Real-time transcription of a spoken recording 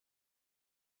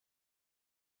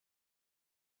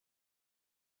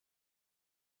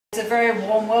It's a very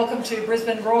warm welcome to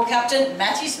Brisbane Roar captain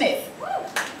Matthew Smith. So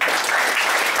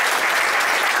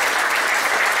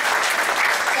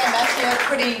Matthew, a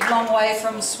pretty long way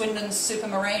from Swindon's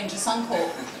Supermarine to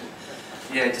Suncorp.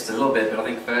 Yeah, just a little bit, but I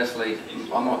think firstly,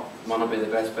 might not be the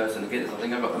best person to get this. I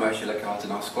think I've got the most yellow cards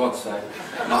in our squad, so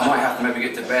I might have to maybe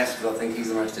get to best because I think he's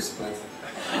the most disciplined.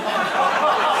 Well,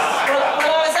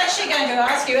 I was actually going to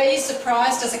ask you, are you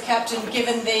surprised as a captain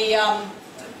given the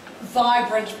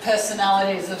vibrant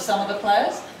personalities of some of the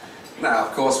players? No,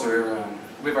 of course we're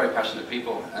very passionate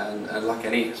people, and like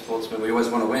any sportsman, we always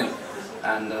want to win.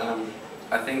 And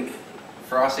I think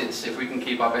for us, it's if we can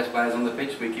keep our best players on the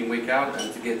pitch week in, week out,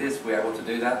 and to get this, we're able to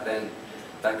do that, then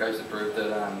that goes to prove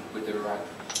that we do it right.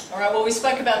 All right, well, we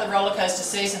spoke about the roller coaster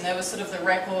season. There was sort of the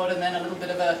record and then a little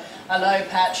bit of a low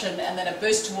patch and then a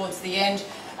boost towards the end.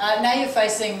 Now you're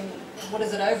facing, what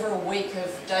is it, over a week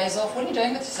of days off. What are you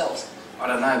doing with yourselves? I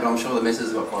don't know, but I'm sure the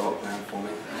missus has got quite a lot planned for me.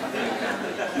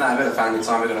 No, a bit of family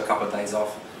time, we've got a couple of days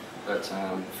off. But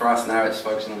for us now, it's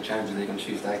focusing on the Champions League on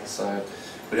Tuesday, so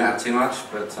we don't have too much,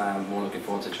 but more looking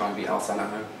forward to trying to beat Alsan at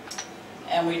home.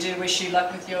 And we do wish you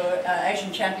luck with your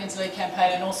Asian Champions League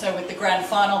campaign and also with the grand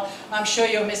final. I'm sure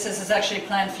your missus has actually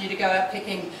planned for you to go out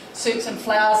picking suits and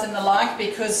flowers and the like,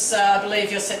 because I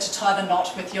believe you're set to tie the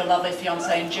knot with your lovely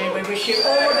fiancé in June. We wish you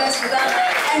all the best with that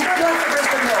and good luck for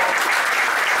Brisbane Roar.